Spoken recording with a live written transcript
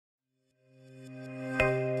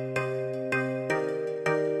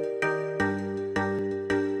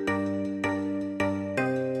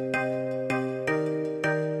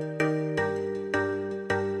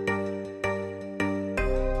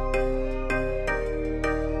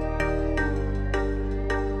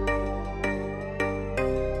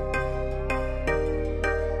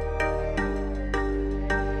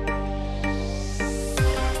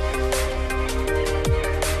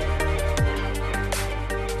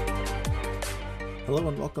Hello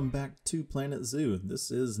and welcome back to Planet Zoo.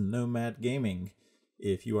 This is Nomad Gaming.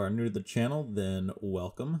 If you are new to the channel, then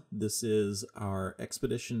welcome. This is our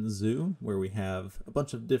Expedition Zoo, where we have a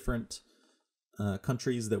bunch of different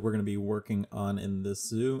countries that we're going to be working on in this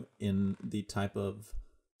zoo in the type of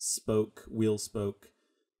wheel spoke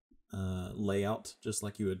layout, just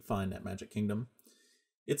like you would find at Magic Kingdom.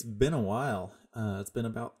 It's been a while. It's been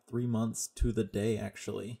about 3 months to the day,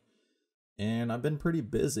 actually. And I've been pretty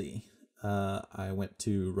busy. I went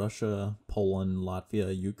to Russia, Poland,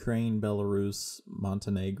 Latvia, Ukraine, Belarus,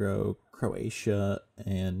 Montenegro, Croatia,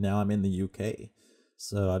 and now I'm in the UK.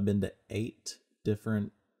 So I've been to 8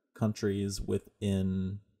 different countries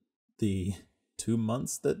within the 2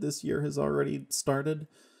 months that this year has already started.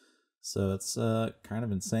 So it's kind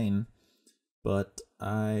of insane. But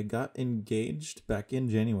I got engaged back in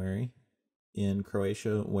January in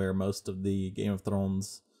Croatia, where most of the Game of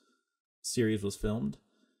Thrones series was filmed.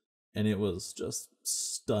 And it was just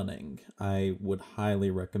stunning. I would highly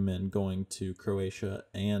recommend going to Croatia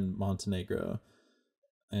and Montenegro.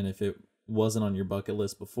 And if it wasn't on your bucket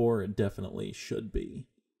list before, it definitely should be.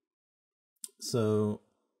 So,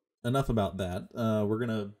 enough about that. We're going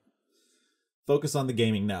to focus on the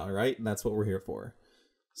gaming now, right? That's what we're here for.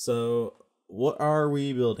 So, what are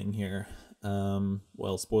we building here?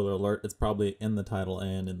 Well, spoiler alert, it's probably in the title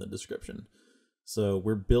and in the description. So,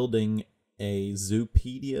 we're building a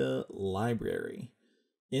Zoopedia library.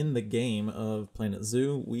 In the game of Planet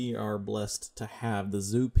Zoo, we are blessed to have the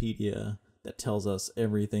Zoopedia that tells us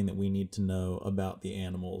everything that we need to know about the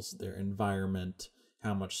animals, their environment,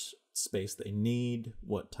 how much space they need,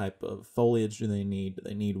 what type of foliage do they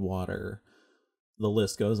need water, the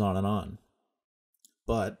list goes on and on.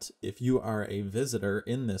 But if you are a visitor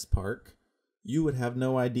in this park, you would have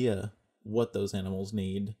no idea what those animals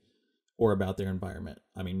need or about their environment.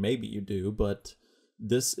 I mean, maybe you do, but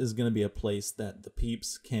this is going to be a place that the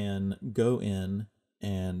peeps can go in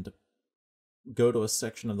and go to a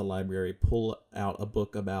section of the library, pull out a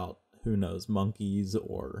book about, who knows, monkeys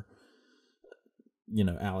or, you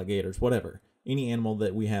know, alligators, whatever. Any animal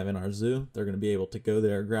that we have in our zoo, they're going to be able to go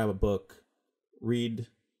there, grab a book, read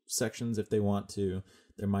sections if they want to.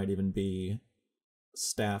 There might even be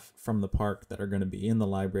staff from the park that are going to be in the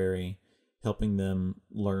library, helping them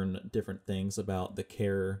learn different things about the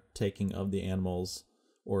caretaking of the animals,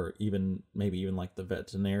 or maybe even like the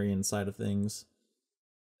veterinarian side of things.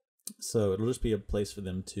 So it'll just be a place for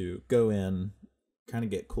them to go in, kind of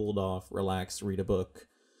get cooled off, relax, read a book,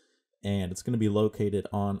 and it's going to be located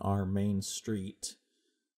on our main street.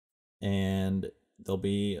 And there'll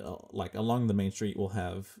be, like, along the main street, we'll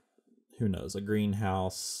have, who knows, a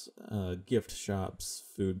greenhouse, gift shops,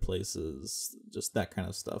 food places, just that kind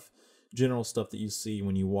of stuff. General stuff that you see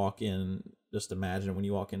when you walk in. Just imagine when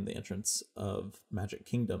you walk in the entrance of Magic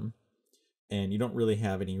Kingdom and you don't really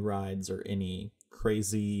have any rides or any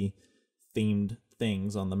crazy themed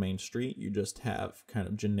things on the main street. You just have kind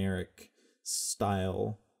of generic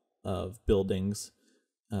style of buildings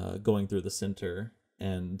going through the center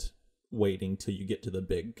and waiting till you get to the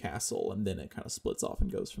big castle, and then it kind of splits off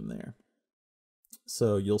and goes from there.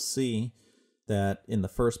 So you'll see that in the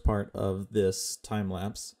first part of this time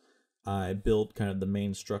lapse, I build kind of the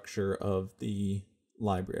main structure of the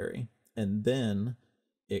library, and then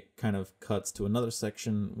it kind of cuts to another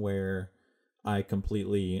section where I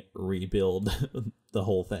completely rebuild the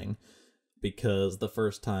whole thing, because the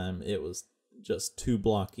first time it was just too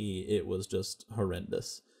blocky, it was just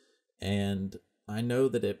horrendous. And I know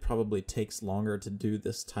that it probably takes longer to do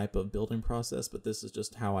this type of building process, but this is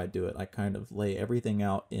just how I do it. I kind of lay everything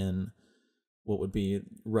out in what would be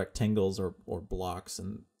rectangles or blocks,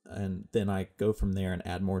 and then I go from there and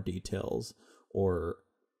add more details, or,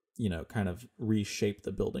 you know, kind of reshape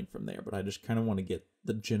the building from there. But I just kind of want to get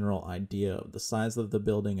the general idea of the size of the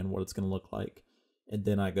building and what it's going to look like, and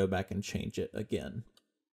then I go back and change it again.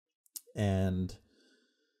 And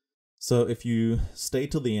so if you stay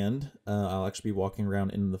till the end, I'll actually be walking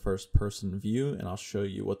around in the first person view, and I'll show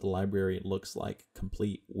you what the library looks like,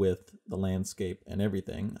 complete with the landscape and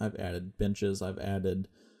everything. I've added benches, I've added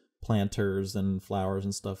planters and flowers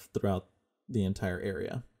and stuff throughout the entire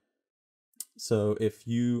area. So if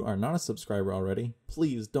you are not a subscriber already,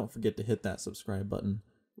 please don't forget to hit that subscribe button,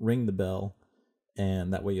 ring the bell,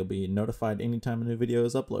 and that way you'll be notified anytime a new video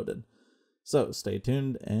is uploaded. So stay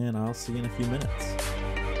tuned, and I'll see you in a few minutes.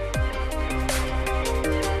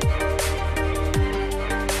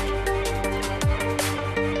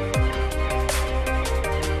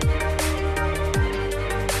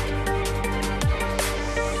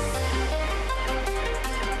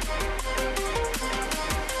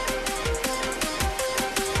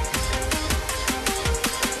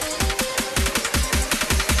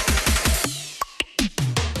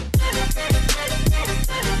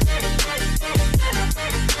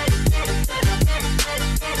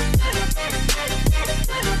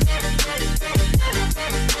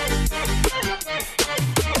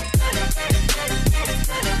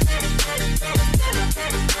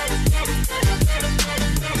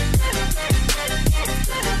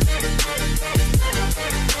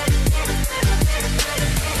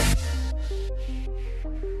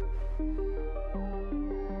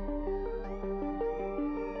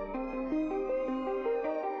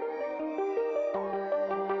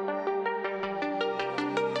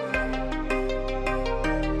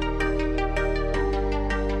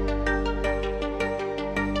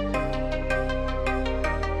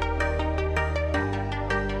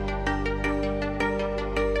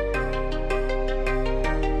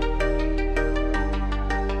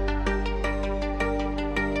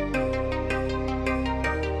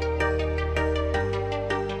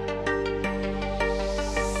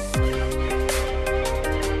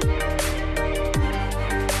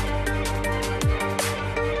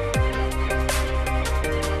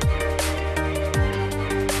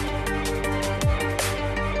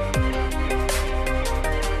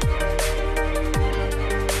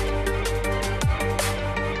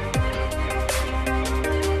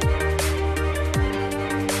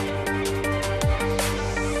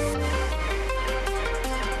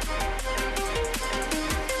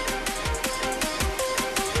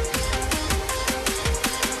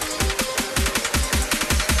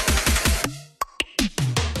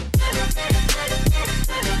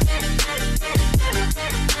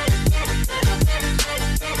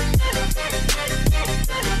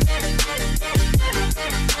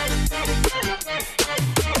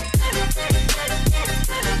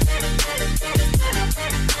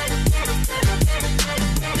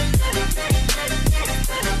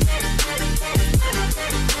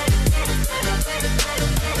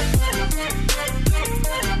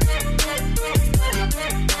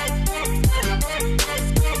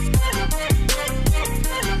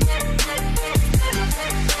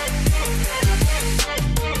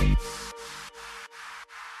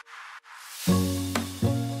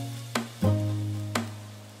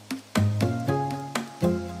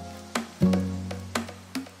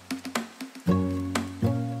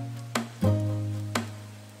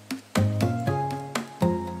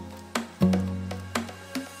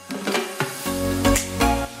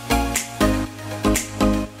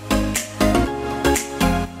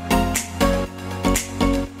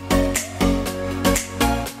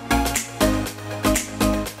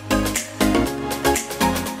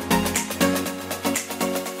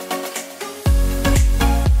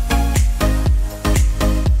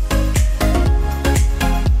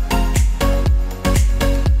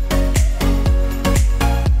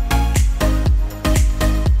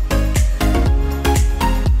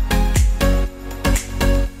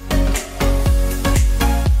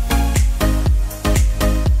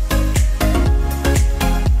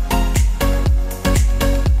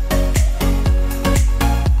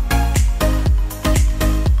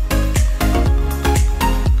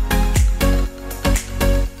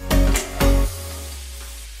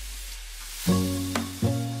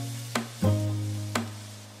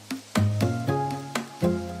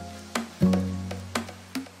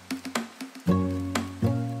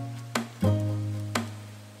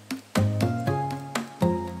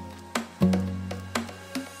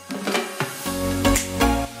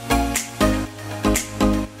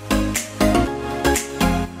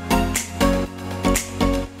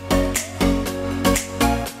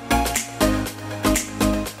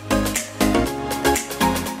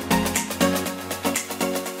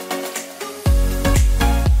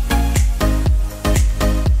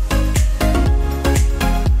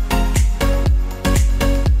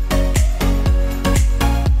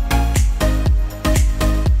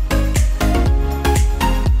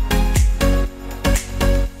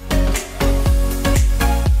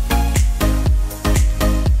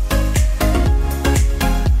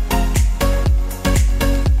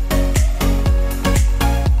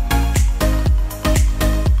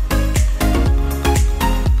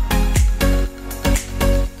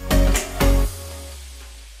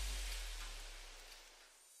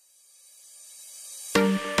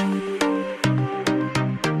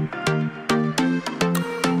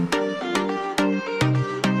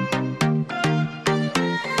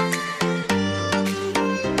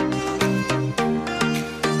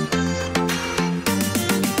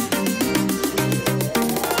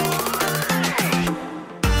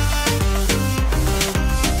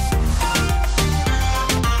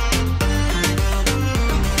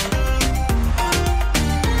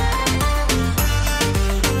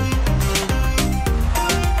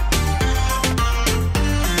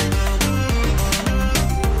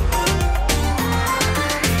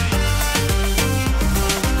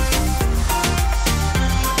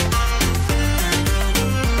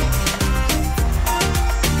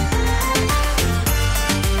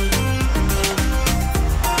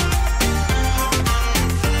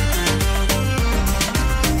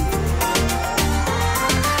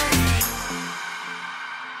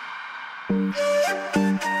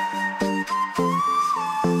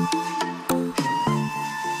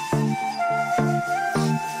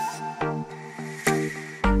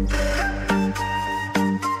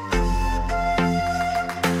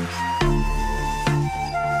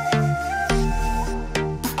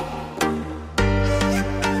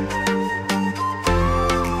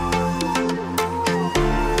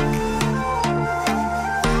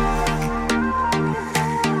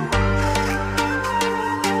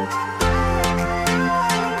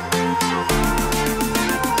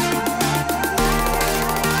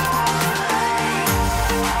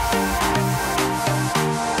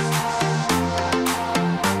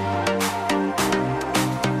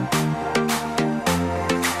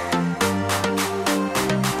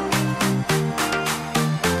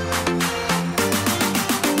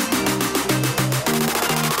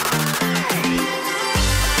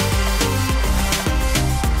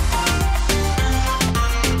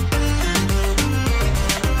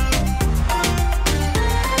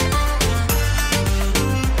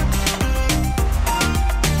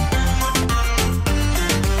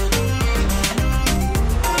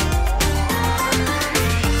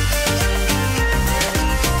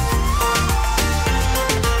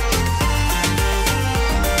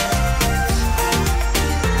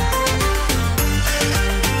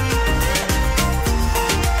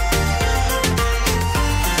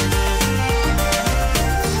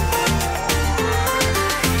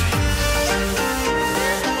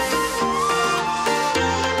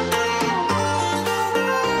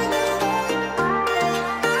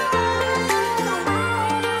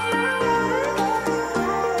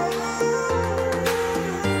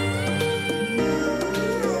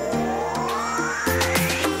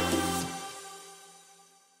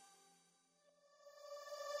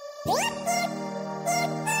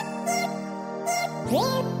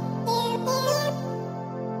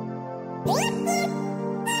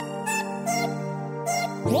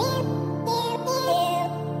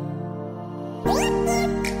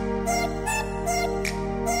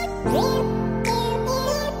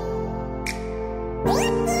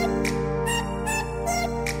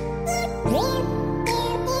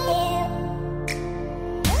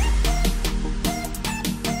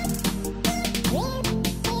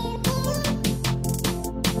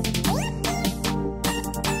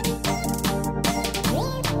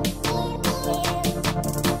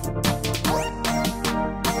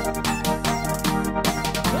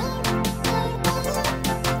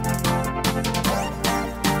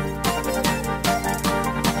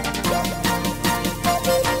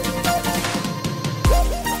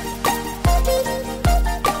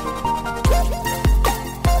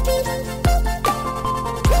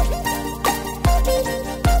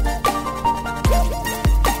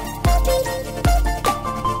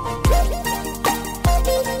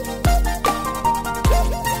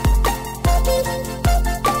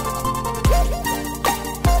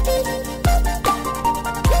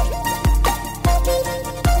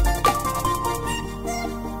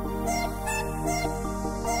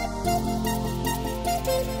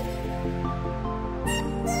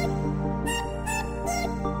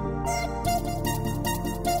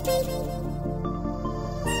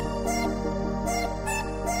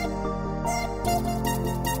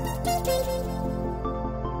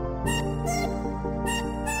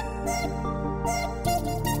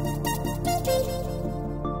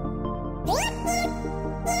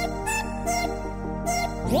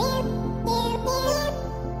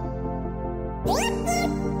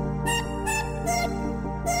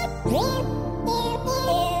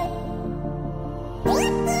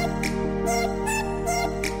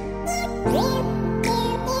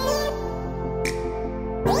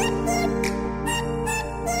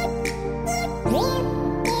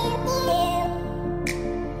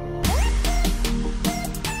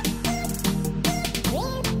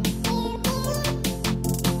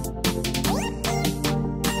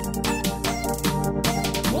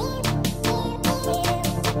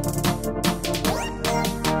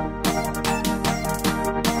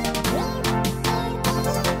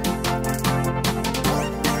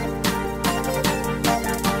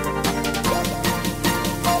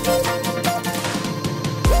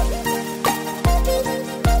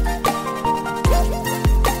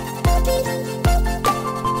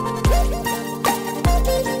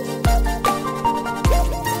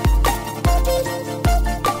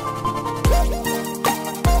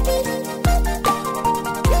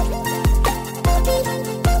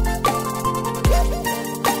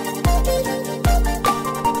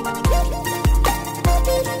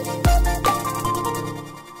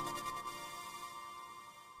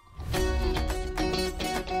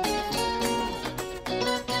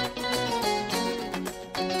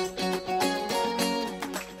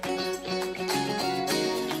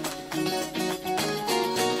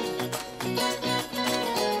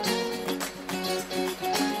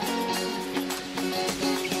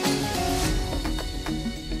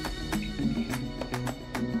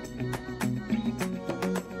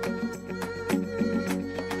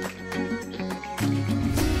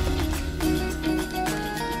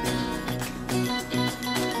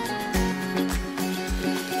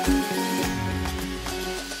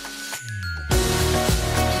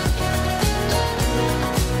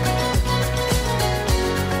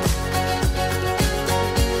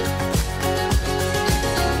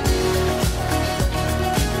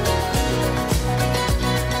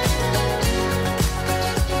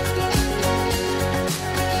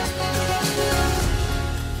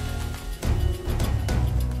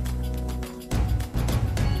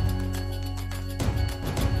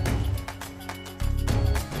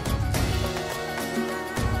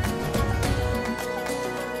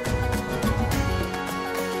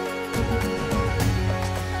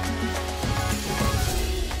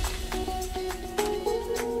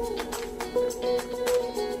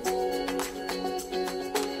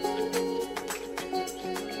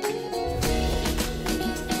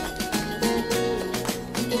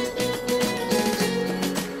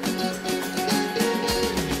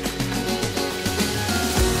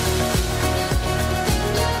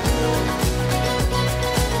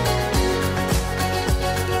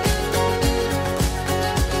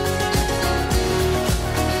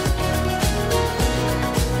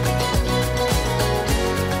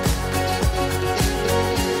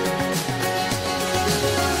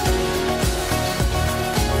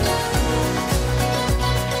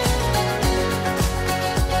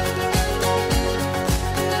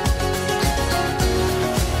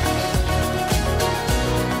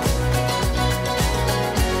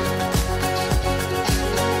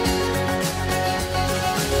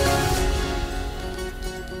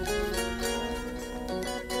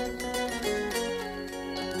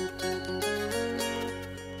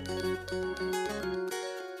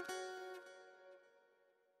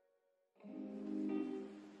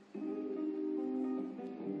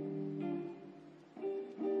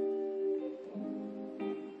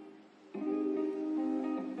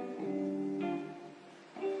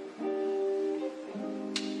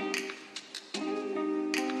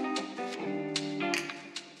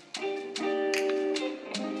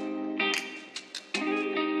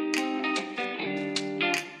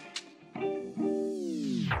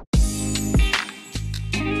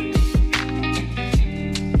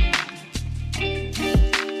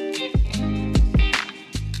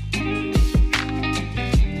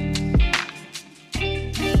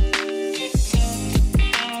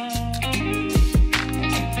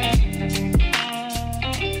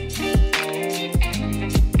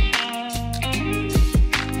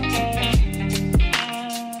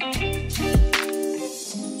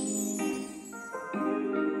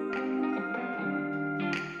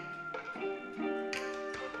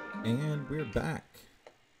 And we're back.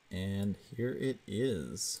 And here it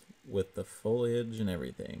is with the foliage and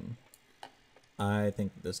everything. I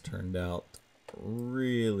think this turned out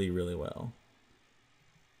really, really well.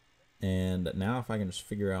 And now if I can just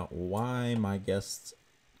figure out why my guests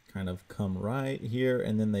kind of come right here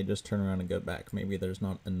and then they just turn around and go back. Maybe there's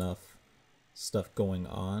not enough stuff going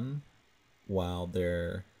on while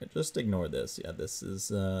they're... Just ignore this. Yeah, this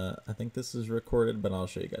is... I think this is recorded, but I'll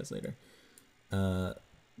show you guys later.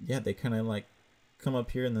 Yeah, they kind of like come up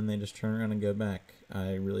here and then they just turn around and go back.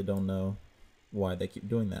 I really don't know why they keep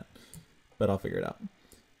doing that, but I'll figure it out.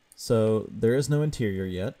 So there is no interior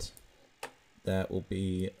yet. That will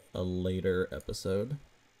be a later episode.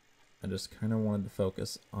 I just kind of wanted to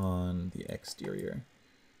focus on the exterior.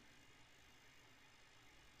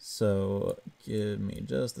 So give me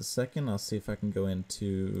just a second. I'll see if I can go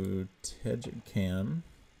into Attribution.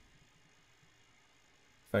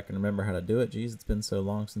 If I can remember how to do it. Geez, it's been so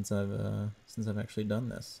long since I've actually done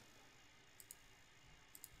this.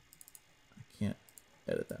 I can't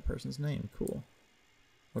edit that person's name. Cool.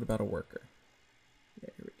 What about a worker?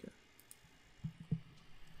 Yeah, here we go.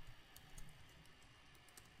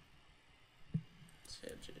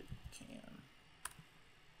 Attribution.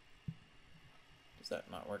 Does that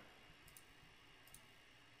not work?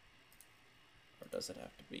 Or does it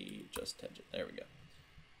have to be just Attribution? There we go.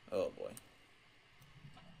 Oh boy.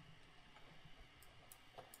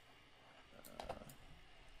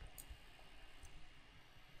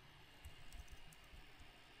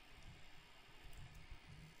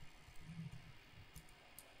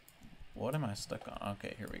 What am I stuck on?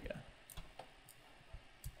 Okay, here we go.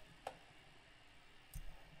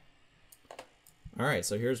 Alright,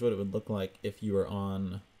 so here's what it would look like if you were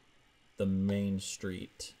on the main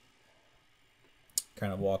street,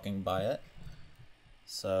 kind of walking by it.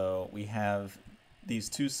 So we have these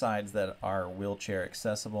two sides that are wheelchair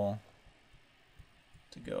accessible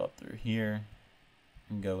to go up through here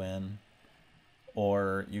and go in,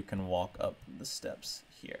 or you can walk up the steps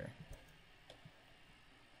here.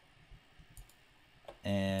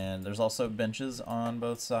 And there's also benches on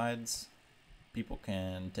both sides. People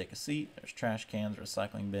can take a seat. There's trash cans,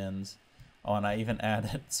 recycling bins. Oh, and I even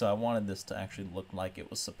added, so I wanted this to actually look like it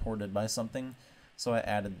was supported by something. So I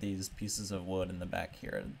added these pieces of wood in the back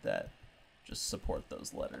here that just support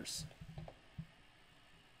those letters.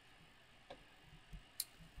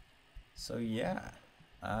 So yeah,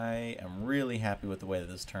 I am really happy with the way that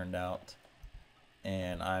this turned out.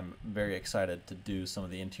 And I'm very excited to do some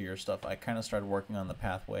of the interior stuff. I kind of started working on the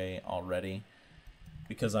pathway already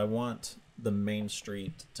because I want the main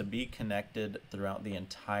street to be connected throughout the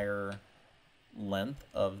entire length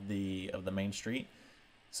of the main street.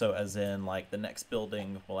 So as in, like, the next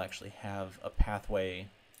building will actually have a pathway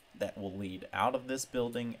that will lead out of this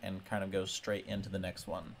building and kind of go straight into the next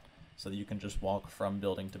one. So that you can just walk from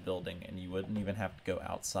building to building and you wouldn't even have to go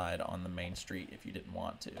outside on the main street if you didn't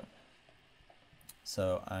want to.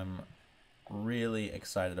 So I'm really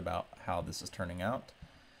excited about how this is turning out.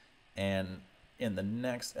 And in the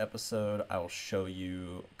next episode, I will show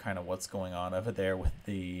you kind of what's going on over there with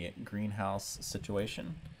the greenhouse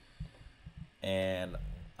situation. And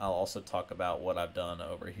I'll also talk about what I've done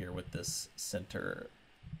over here with this center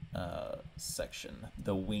section,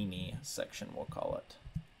 the weenie section, we'll call it.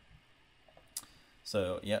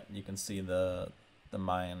 So, yep, you can see the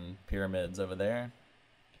Mayan pyramids over there.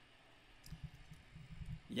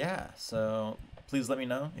 Yeah, so please let me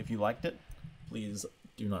know if you liked it. Please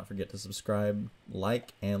do not forget to subscribe,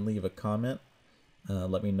 like, and leave a comment.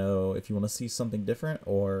 Let me know if you want to see something different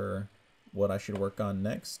or what I should work on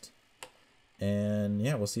next. And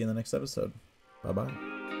yeah, we'll see you in the next episode. Bye-bye.